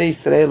pelo Bnei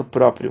Israel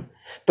próprio,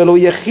 pelo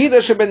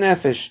Yechida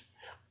Shebenefesh,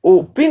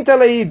 o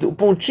Pinteleid, o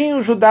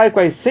pontinho judaico,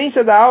 a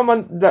essência da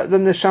alma da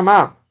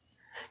Neshama,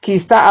 que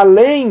está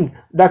além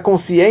da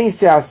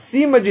consciência,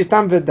 acima de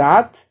Tam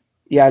Vedat,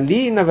 e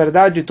ali, na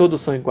verdade,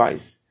 todos são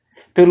iguais.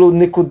 Pelo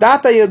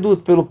Nekudat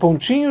Yadut, pelo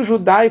pontinho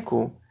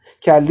judaico,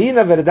 que ali,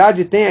 na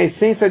verdade, tem a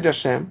essência de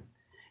Hashem,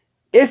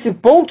 esse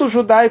ponto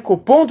judaico, o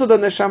ponto da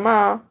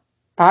Neshama,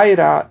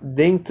 paira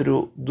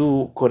dentro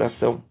do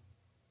coração.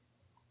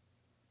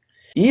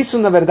 E isso,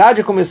 na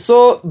verdade,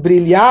 começou a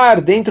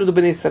brilhar dentro do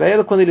Bnei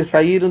Israel quando eles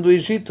saíram do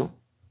Egito.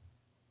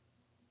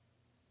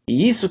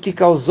 E isso que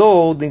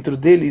causou dentro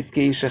deles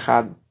Keish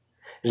Echad.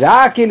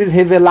 Já que eles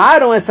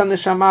revelaram essa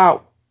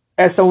Neshama,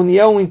 essa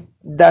união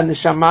da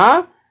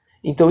Neshama,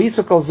 então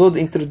isso causou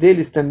dentro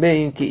deles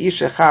também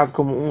Keish Echad,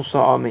 como um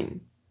só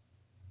homem.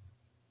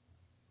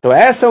 Então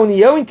essa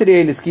união entre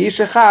eles, Keish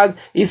Echad,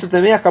 isso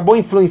também acabou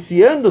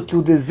influenciando que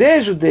o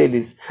desejo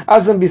deles,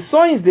 as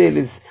ambições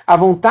deles, a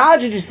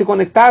vontade de se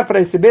conectar para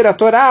receber a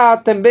Torá,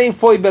 também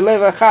foi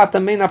Belev Echad,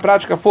 também na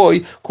prática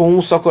foi com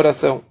um só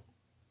coração.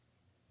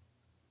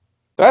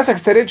 Então essa que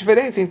seria a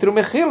diferença entre o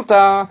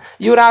Mechilta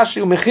e o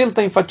Rashi. O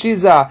Mechilta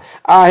enfatiza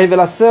a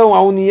revelação,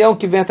 a união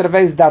que vem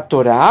através da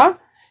Torá,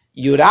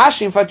 e o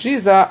Rashi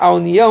enfatiza a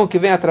união que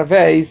vem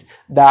através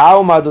da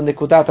alma do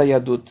Nekudat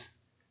Yadut.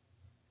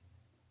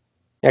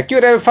 E aqui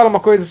o Rebbe fala uma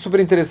coisa super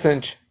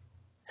interessante.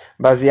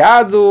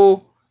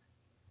 Baseado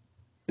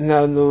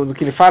no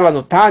que ele fala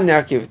no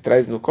Tanya, que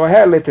traz no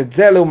Kohelet,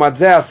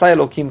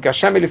 que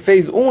Hashem ele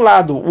fez um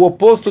lado, o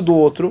oposto do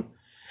outro.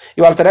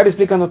 E o Alter Rebbe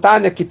explica no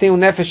Tanya que tem o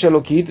Nefesh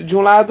Elokit de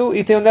um lado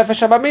e tem o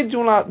Nefesh Abamid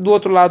do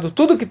outro lado.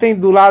 Tudo que tem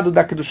do lado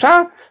da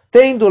Kedushá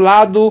tem do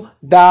lado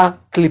da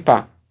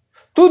Klipá.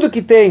 Tudo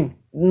que tem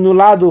no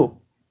lado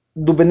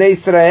do Bnei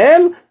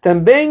Israel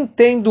também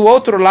tem do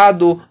outro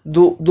lado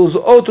dos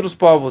outros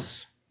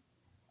povos.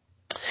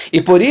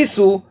 E por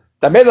isso,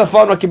 da mesma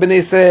forma que Bnei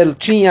Israel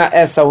tinha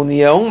essa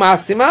união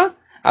máxima,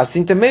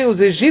 assim também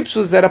os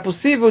egípcios era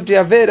possível de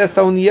haver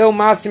essa união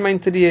máxima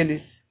entre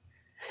eles.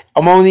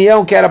 Uma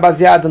união que era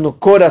baseada no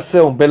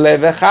coração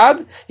Belev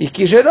Echad e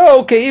que gerou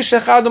o Keish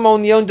Echad, uma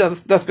união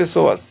das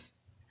pessoas.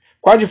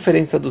 Qual a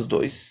diferença dos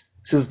dois?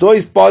 Se os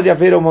dois pode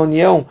haver uma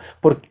união,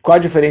 qual a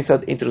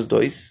diferença entre os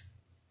dois?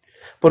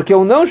 Porque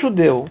o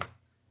não-judeu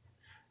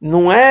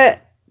não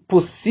é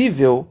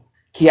possível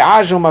que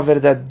haja uma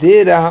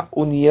verdadeira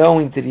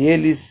união entre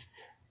eles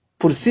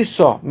por si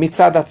só,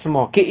 mitzad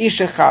atzmo,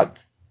 keish echad.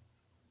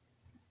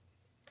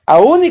 A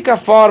única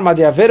forma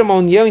de haver uma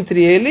união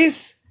entre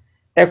eles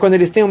é quando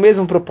eles têm o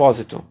mesmo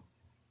propósito.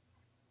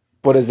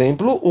 por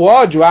exemplo, o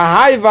ódio, a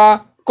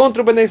raiva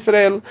contra o Bnei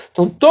Israel.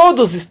 Então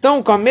todos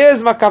estão com a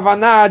mesma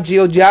kavaná de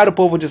odiar o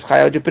povo de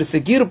Israel, de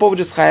perseguir o povo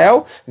de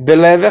Israel,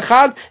 belev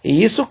echad,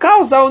 e isso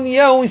causa a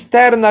união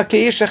externa,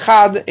 keish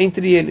echad,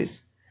 entre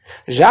eles.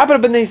 Já para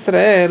Bnei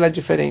Israel é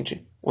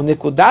diferente. O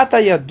Nekudat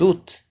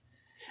Yadut,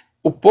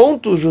 o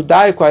ponto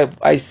judaico,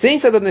 a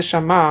essência da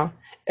Neshama,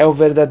 é a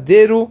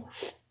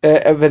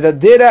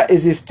verdadeira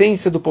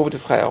existência do povo de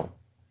Israel.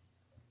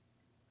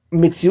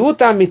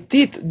 Metziut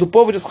Amitit do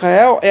povo de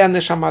Israel é a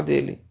Neshama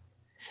dele.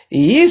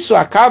 E isso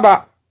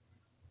acaba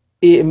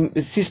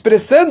se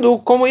expressando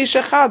como Ish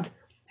Echad.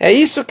 É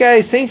isso que é a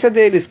essência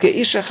deles, que é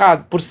Ish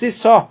Echad. Por si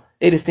só,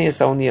 eles têm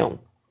essa união.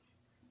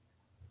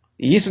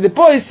 E isso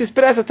depois se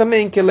expressa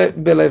também que é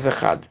Belev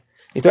Echad.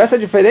 Então essa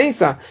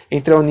diferença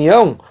entre a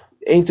união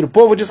entre o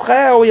povo de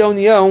Israel e a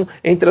união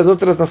entre as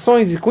outras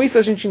nações, e com isso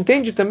a gente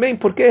entende também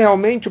porque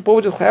realmente o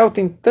povo de Israel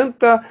tem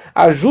tanta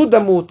ajuda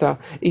mútua,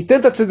 e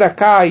tanta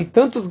tzedakah, e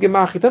tantos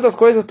gemach, e tantas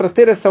coisas para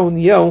ter essa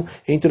união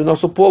entre o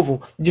nosso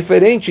povo,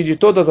 diferente de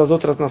todas as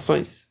outras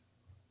nações.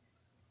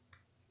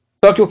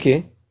 Só que o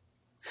quê?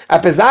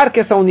 Apesar que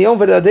essa união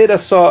verdadeira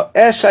só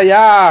é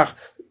shayar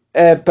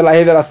pela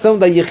revelação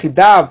da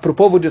Yehidah para o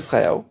povo de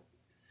Israel,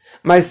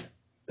 mas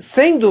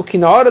sendo que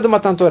na hora do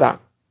Matan Torah,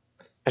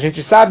 a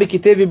gente sabe que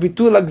teve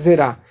Bitul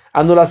HaGzerah,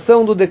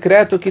 anulação do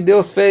decreto que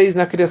Deus fez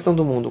na criação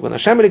do mundo. Quando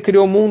Hashem ele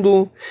criou o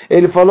mundo,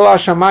 ele falou a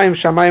Shamayim,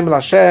 Shamayim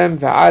Lashem,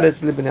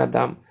 Va'aretz Libnei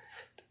Adam.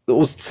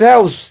 Os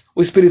céus,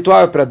 o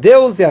espiritual é para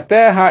Deus e a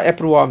terra é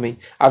para o homem.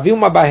 Havia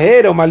uma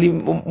barreira,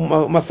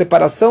 uma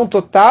separação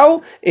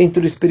total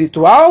entre o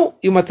espiritual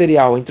e o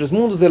material, entre os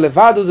mundos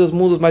elevados e os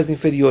mundos mais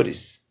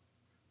inferiores.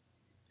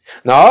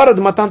 Na hora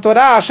do Matan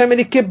Torah, Hashem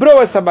ele quebrou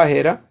essa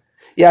barreira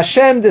e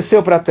Hashem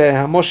desceu para a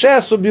terra.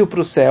 Moshe subiu para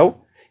o céu.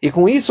 E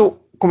com isso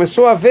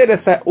começou a haver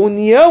essa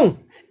união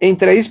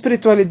entre a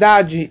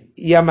espiritualidade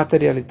e a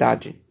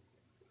materialidade.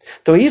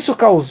 Então isso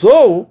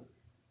causou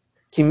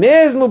que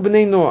mesmo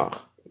Bnei Noach,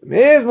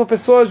 mesmo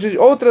pessoas de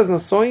outras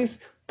nações,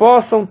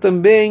 possam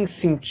também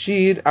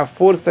sentir a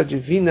força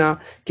divina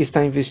que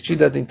está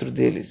investida dentro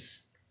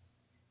deles.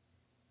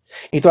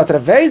 Então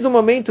através do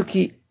momento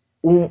que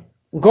um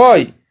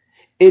Goi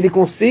ele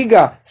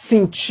consiga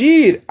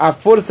sentir a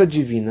força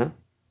divina,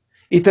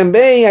 e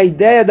também a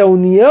ideia da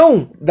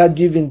união da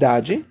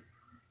divindade,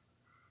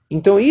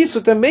 então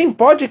isso também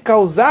pode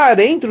causar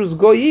entre os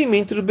Goim,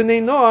 entre os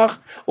Bnei Noach,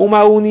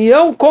 uma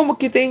união como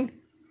que tem,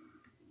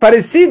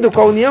 parecido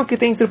com a união que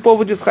tem entre o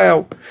povo de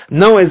Israel.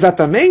 Não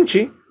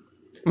exatamente,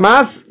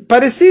 mas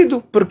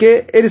parecido,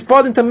 porque eles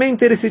podem também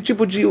ter esse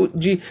tipo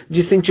de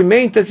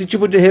sentimento, esse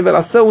tipo de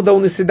revelação da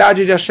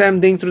unicidade de Hashem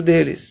dentro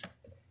deles.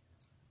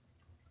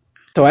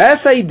 Então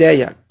essa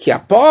ideia que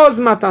após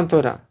Matan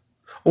Torah,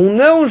 um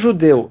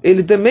não-judeu,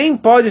 ele também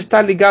pode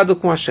estar ligado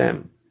com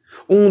Hashem.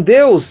 Um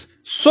Deus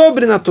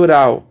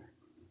sobrenatural,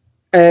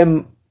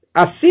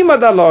 acima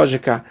da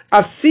lógica,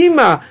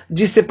 acima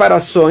de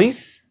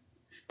separações.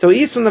 Então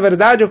isso, na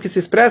verdade, é o que se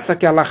expressa,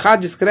 que a Halachá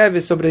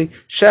descreve sobre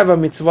Sheva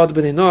Mitzvot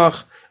Bnei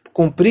Noach,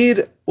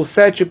 cumprir os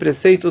 7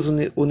 preceitos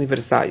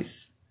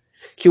universais.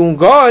 Que um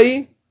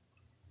Goi,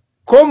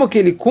 como que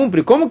ele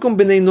cumpre, como que um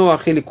Bnei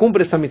Noach ele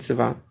cumpre essa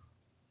mitzvah?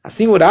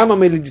 Assim o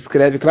Rambam ele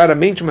descreve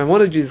claramente, o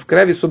Maimonides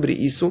descreve sobre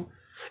isso,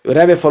 o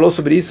Rebbe falou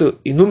sobre isso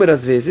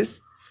inúmeras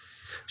vezes.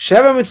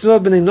 Sheva Mitzvot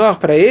Bnei Noach,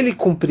 para ele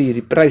cumprir,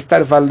 e para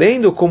estar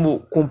valendo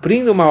como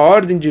cumprindo uma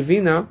ordem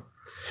divina,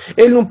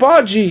 ele não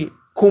pode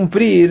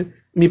cumprir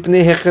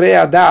Mipnei Hechrei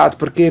Adat,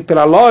 porque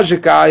pela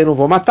lógica eu não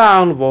vou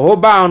matar, eu não vou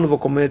roubar, eu não vou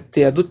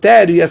cometer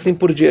adultério e assim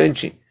por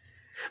diante.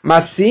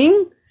 Mas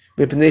sim,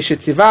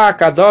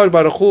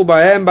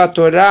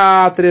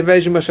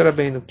 através de Moshe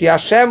Rabbeinu, que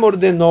Hashem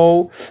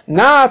ordenou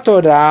na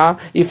Torá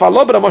e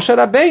falou para Moshe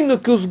Rabbeinu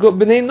que os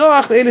Bnei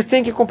Noach eles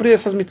têm que cumprir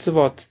essas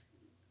mitzvot.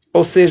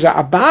 Ou seja,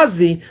 a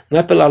base não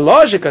é pela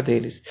lógica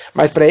deles,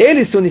 mas para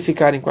eles se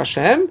unificarem com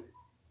Hashem,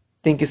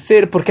 tem que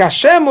ser porque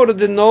Hashem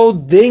ordenou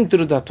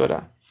dentro da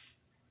Torá.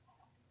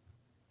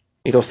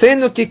 Então,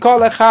 sendo que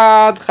cada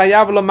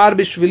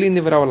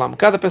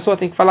pessoa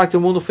tem que falar que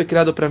o mundo foi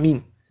criado para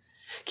mim.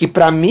 Que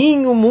para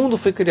mim o mundo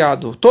foi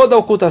criado, toda a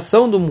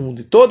ocultação do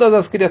mundo, todas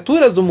as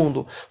criaturas do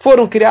mundo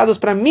foram criadas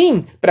para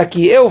mim, para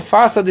que eu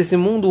faça desse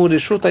mundo um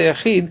Reshut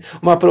Yachid,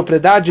 uma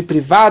propriedade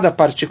privada,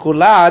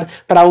 particular,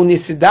 para a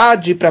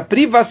unicidade, para a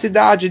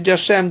privacidade de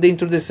Hashem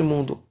dentro desse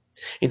mundo.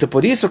 Então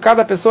por isso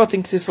cada pessoa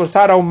tem que se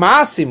esforçar ao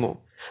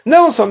máximo,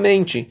 não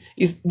somente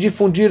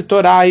difundir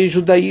Torá e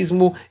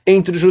judaísmo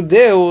entre os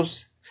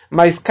judeus,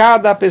 mas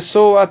cada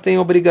pessoa tem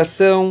a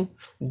obrigação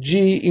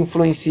de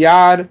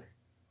influenciar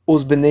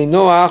os Bnei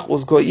Noach,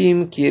 os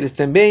Goim, que eles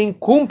também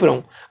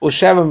cumpram o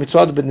Sheva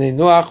Mitzvot Bnei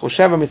Noach, o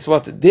Sheva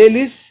Mitzvot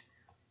deles,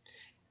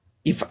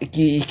 e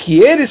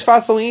que eles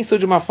façam isso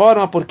de uma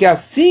forma, porque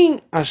assim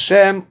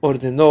Hashem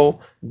ordenou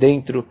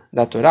dentro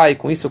da Torá, e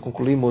com isso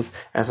concluímos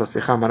essa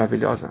Sihá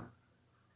maravilhosa.